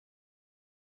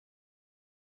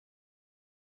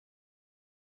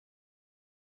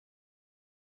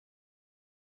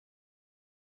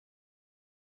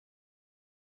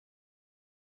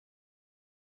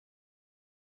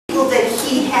people that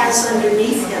he has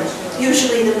underneath him,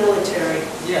 usually the military.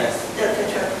 Yes. They'll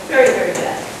control. Very, very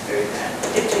bad. Very bad.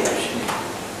 Dictatorship.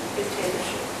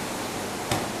 Dictatorship.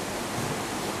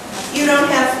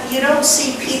 You don't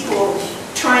see people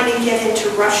trying to get into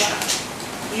Russia.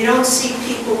 You don't see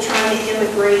people trying to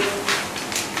immigrate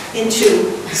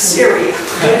into Syria.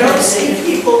 You don't see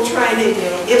people trying to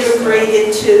immigrate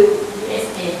into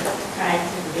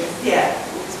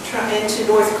into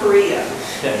North Korea.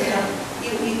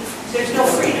 There's no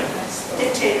freedom.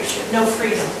 Dictatorship. No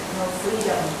freedom. No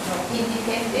freedom. No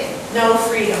independence. No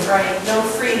freedom. Right. No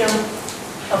freedom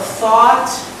of thought.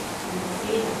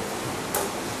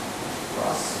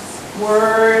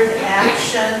 Word,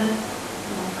 action.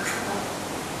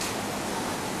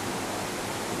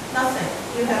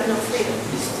 Nothing. You have no freedom.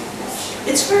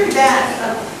 It's very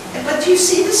bad. But you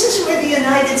see, this is where the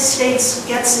United States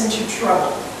gets into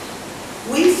trouble.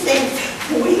 We think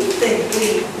we,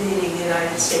 meaning the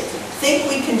United States, think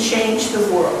we can change the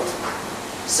world.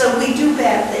 So we do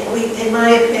bad things. In my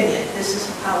opinion, this is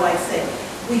how I think.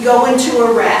 We go into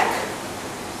Iraq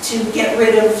to get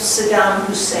rid of Saddam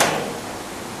Hussein.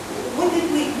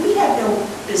 We had no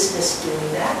business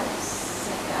doing that.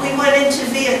 We went into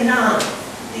Vietnam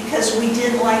because we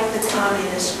didn't like the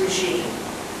communist regime.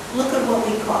 Look at what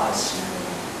we caused.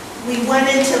 We went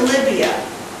into Libya.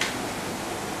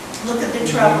 Look at the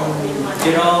trouble.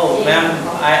 You know, ma'am,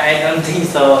 I don't think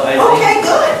so. Okay,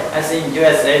 good. I think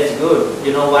USA is good.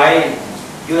 You know why?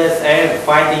 USA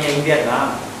fighting in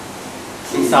Vietnam,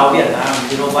 in South Vietnam.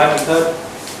 You know why? Because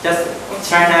just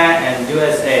China and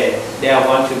USA, they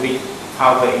want to be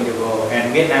power in the world,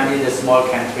 and Vietnam is a small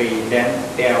country. Then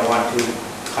they want to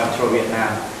control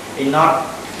Vietnam. In North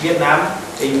Vietnam,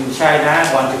 in China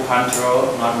want to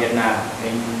control North Vietnam.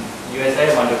 In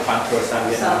USA want to control South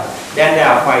Vietnam. Then they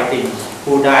are fighting.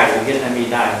 Who died? The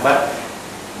Vietnamese died. But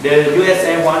the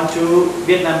USA want to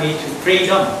Vietnamese to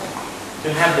freedom, to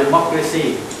have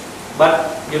democracy.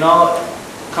 But you know,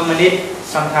 communists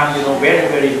sometimes very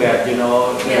very bad. You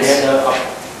know, yes.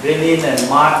 Lenin and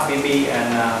Marx, maybe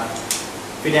and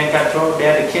Fidel Castro,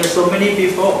 they kill so many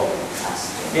people.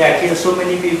 Yeah, kill so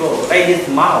many people. Like this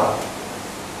Mao,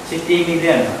 60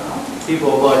 million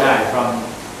people will die from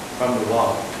the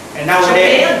war. And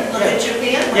nowadays, Japan, look at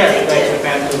Japan. Yes, like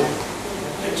Japan too.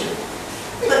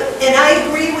 And I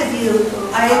agree with you.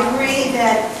 I agree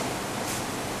that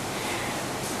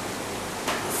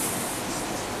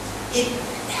it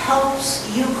helps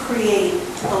you create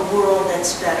a world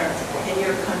that's better in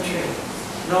your country.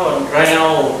 No, right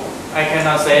now I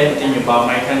cannot say anything about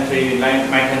my country.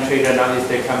 Like my country right now is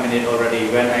the communist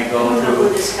already. When I go I don't know to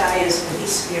who this guy is, but he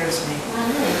scares me.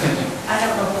 I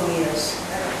don't know who he is.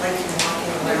 I don't like him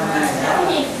walking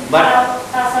around. But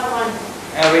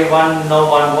everyone,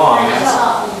 no one wants.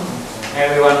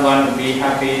 Everyone wants to be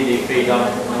happy, the freedom,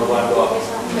 no one wants.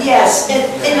 Yes, and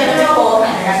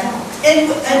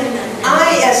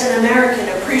I, as an American,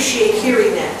 appreciate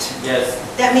hearing that. Yes.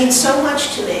 That means so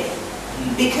much to me,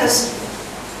 because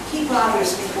he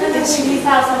bothers me. Who is he? Is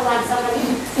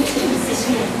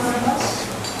he one of us?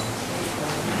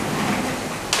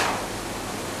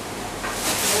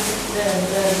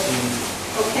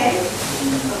 Okay?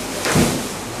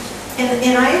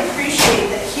 And I appreciate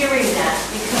that, hearing that,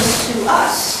 because to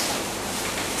us,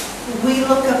 we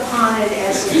look upon it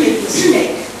as a big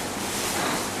mistake.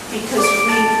 Because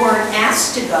we weren't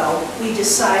asked to go, we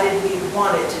decided we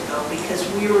wanted to go because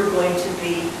we were going to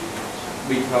be...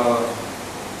 Because...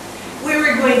 We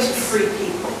were going to free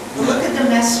people. Look at the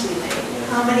mess we made.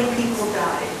 How many people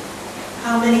died?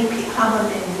 How many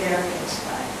Americans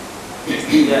died?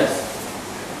 Yes.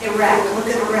 Iraq. Look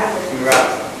at Iraq. Iraq,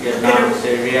 Vietnam,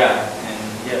 Syria,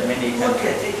 and many countries. Look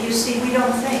at it. You see, we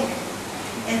don't think.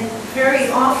 And very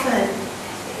often,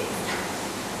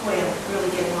 boy, I'm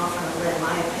really getting off on a limb,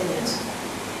 my opinions.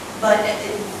 But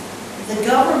the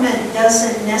government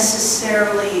doesn't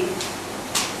necessarily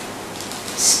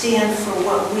stand for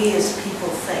what we as people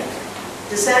think.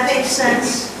 Does that make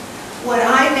sense? What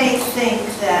I may think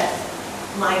that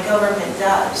my government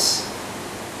does,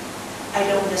 I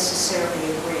don't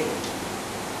necessarily agree.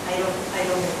 I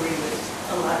don't agree with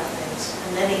a lot of things,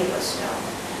 and many of us don't.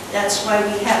 That's why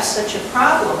we have such a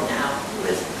problem now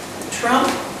with Trump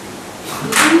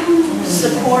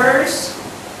supporters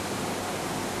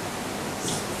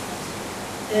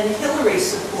and Hillary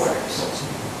supporters.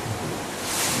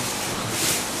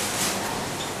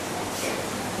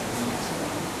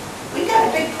 We got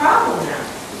a big problem now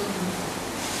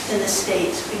in the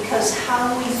States because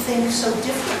how we think so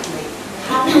differently.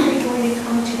 How are we going to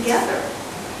come together?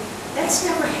 That's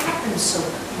never happened so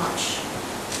much.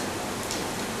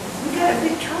 We got a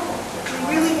big trouble.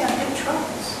 We really have big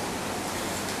troubles.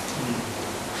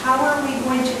 how are we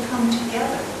going to come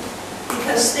together?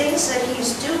 Because things that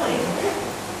he's doing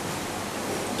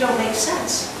don't make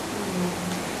sense.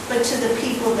 But to the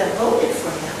people that voted for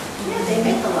him, yeah, they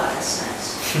make a lot of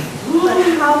sense. But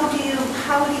how do you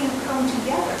come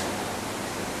together?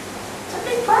 It's a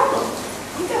big problem.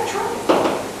 We got trouble.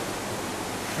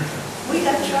 We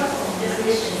got trouble.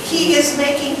 He is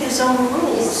making his own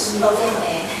rules of,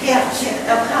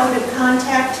 of how to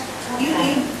contact. You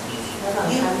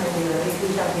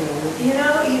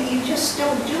just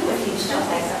don't do what he's doing.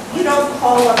 You don't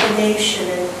call up a nation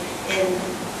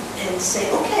and say,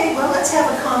 okay, well, let's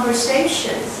have a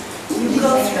conversation. You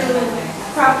go through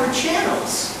proper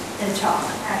channels and talk.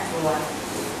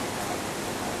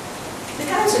 The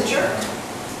guy's a jerk.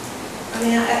 I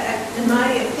mean, in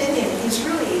my opinion, he's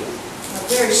really a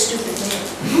very stupid man.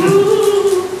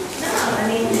 No, I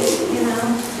mean, you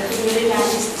know.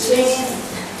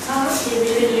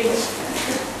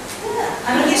 Yeah, I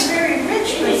mean, he's very rich,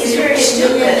 but he's very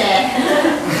stupid.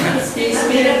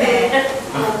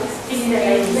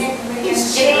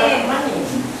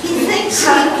 He thinks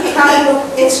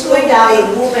it's going to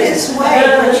be his way,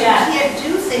 but you can't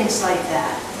do things like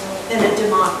that in a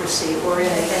democracy or in a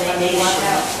nation.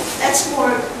 That's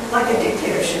more like a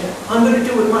dictatorship. I'm going to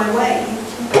do it my way.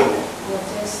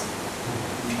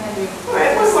 All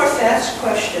right, one more fast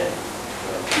question.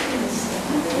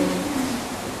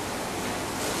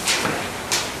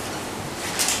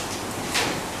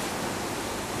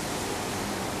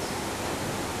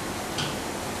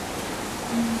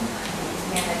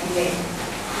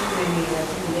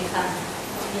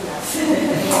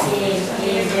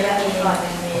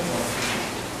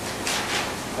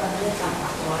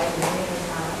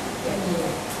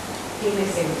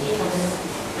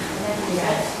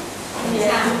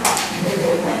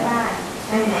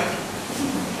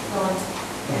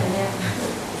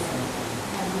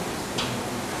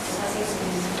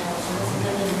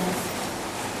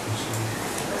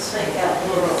 Let's make that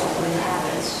plural when it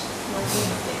happens.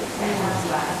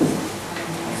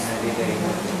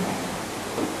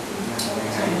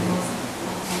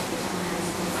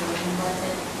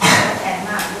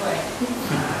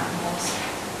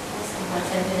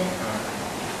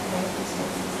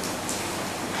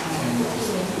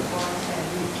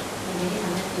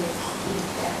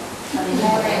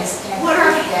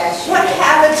 What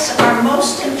habits are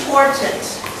most important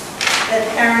that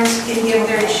parents can give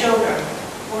their children?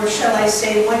 Or shall I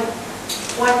say, what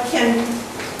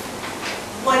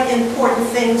important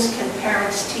things can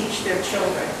parents teach their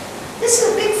children? This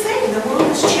is a big thing. The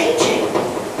world is changing.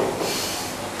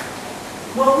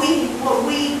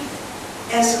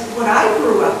 What I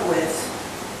grew up with,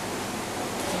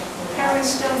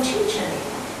 parents don't teach anymore.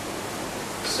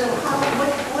 So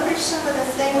what are some of the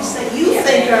things that you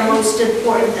think are most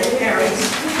important that parents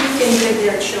can give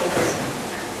their children?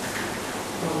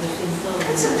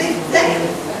 That's a big thing.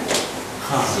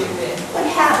 What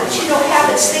habits? You know,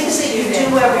 habits, things that you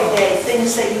do every day,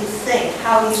 things that you think,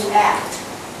 how you act,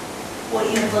 what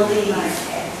you believe,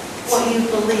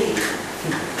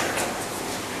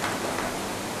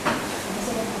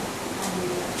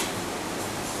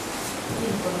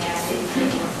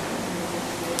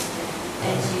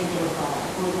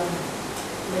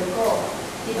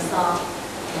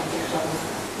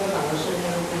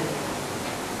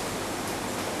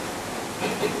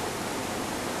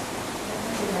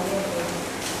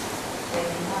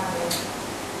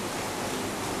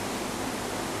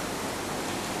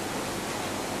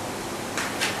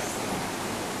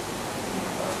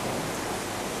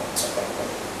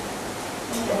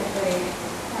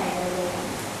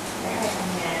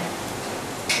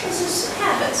 This is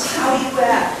habits, how you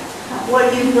act,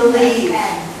 what you believe,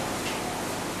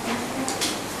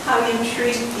 how you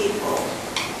treat people,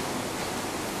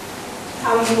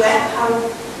 how you act,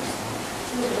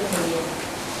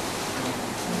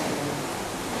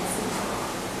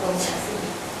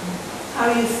 how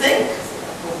you think.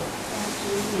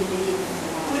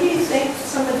 What do you think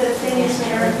some of the things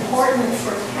that are important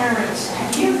for parents to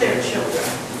give their children?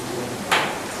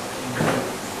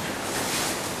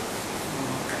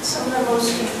 Some of the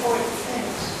most important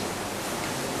things.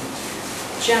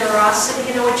 Generosity,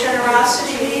 you know what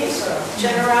generosity means?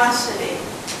 Generosity.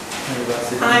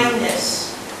 Kindness.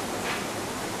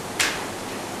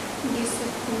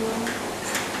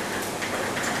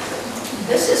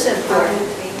 This is important.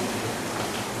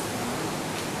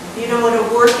 You know what a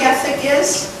work ethic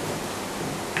is?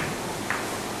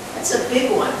 That's a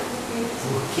big one.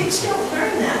 Kids don't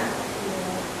learn that.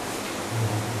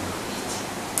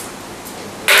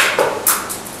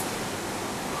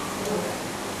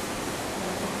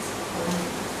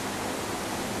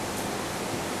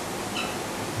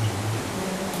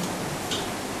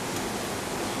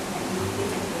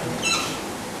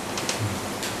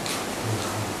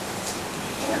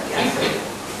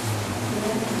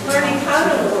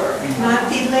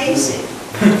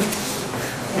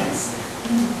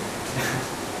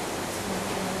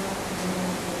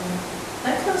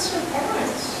 comes from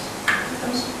parents. It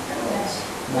comes from parents.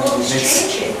 The world is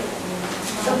changing.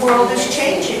 The world is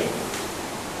changing.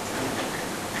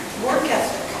 Work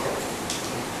ethic.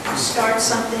 You start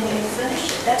something and you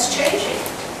finish it. That's changing.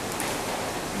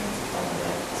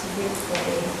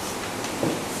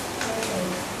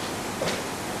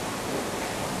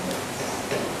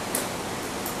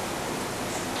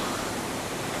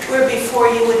 Where before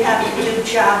you would have to do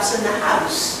jobs in the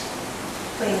house.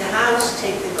 Clean the house,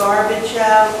 take the garbage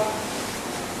out,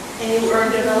 and you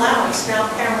earned an allowance. Now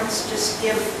parents just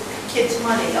give kids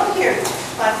money. Oh, here,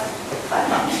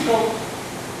 $5, go.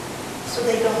 So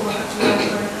they don't learn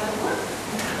how to work.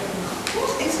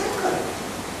 Yes, exactly.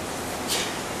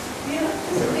 Yeah,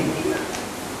 it's a big deal.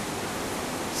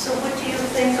 So what do you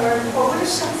think are, or what are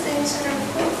some things that are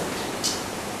important?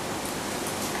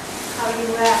 How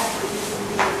you act, what you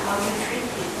believe, how you treat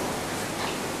people.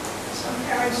 Some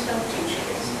parents don't teach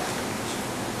kids that.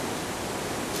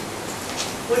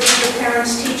 What did your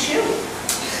parents teach you?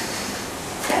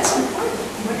 That's important.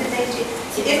 What did they teach?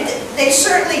 They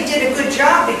certainly did a good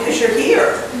job because you're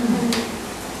here.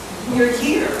 You're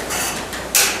here.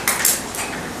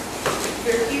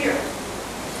 You're here.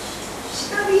 It's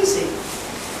not easy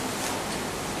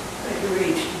at your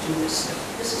age to do this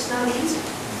stuff. This is not easy.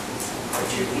 But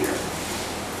you're here.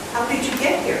 How did you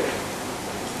get here?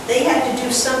 They had to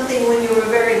do something when you were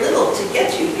very little to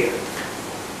get you here.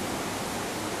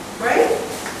 Right?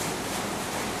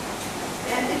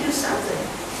 They had to do something.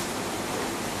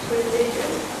 What did they do?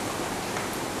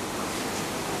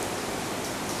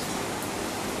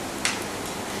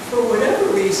 For whatever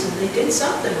reason, they did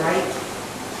something right.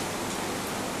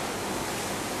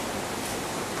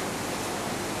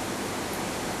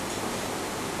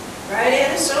 Right,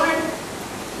 Anna Soren?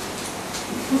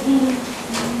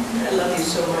 I love you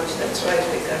so much, that's why I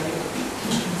pick on you.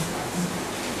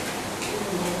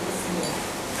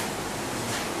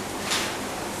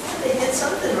 They did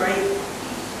something right.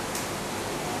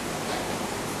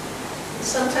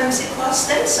 Sometimes it costs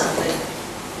them something.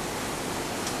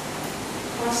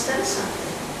 Costs them something.